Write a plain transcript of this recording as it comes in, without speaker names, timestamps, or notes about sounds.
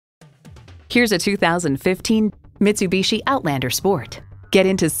Here's a 2015 Mitsubishi Outlander Sport. Get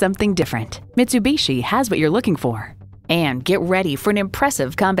into something different. Mitsubishi has what you're looking for. And get ready for an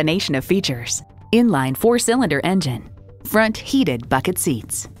impressive combination of features. Inline 4-cylinder engine, front heated bucket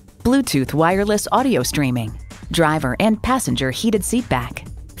seats, Bluetooth wireless audio streaming, driver and passenger heated seat back,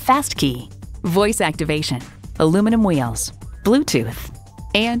 fast key, voice activation, aluminum wheels, Bluetooth,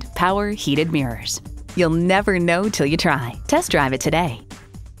 and power heated mirrors. You'll never know till you try. Test drive it today.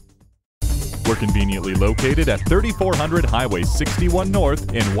 We're conveniently located at 3400 Highway 61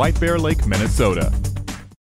 North in White Bear Lake, Minnesota.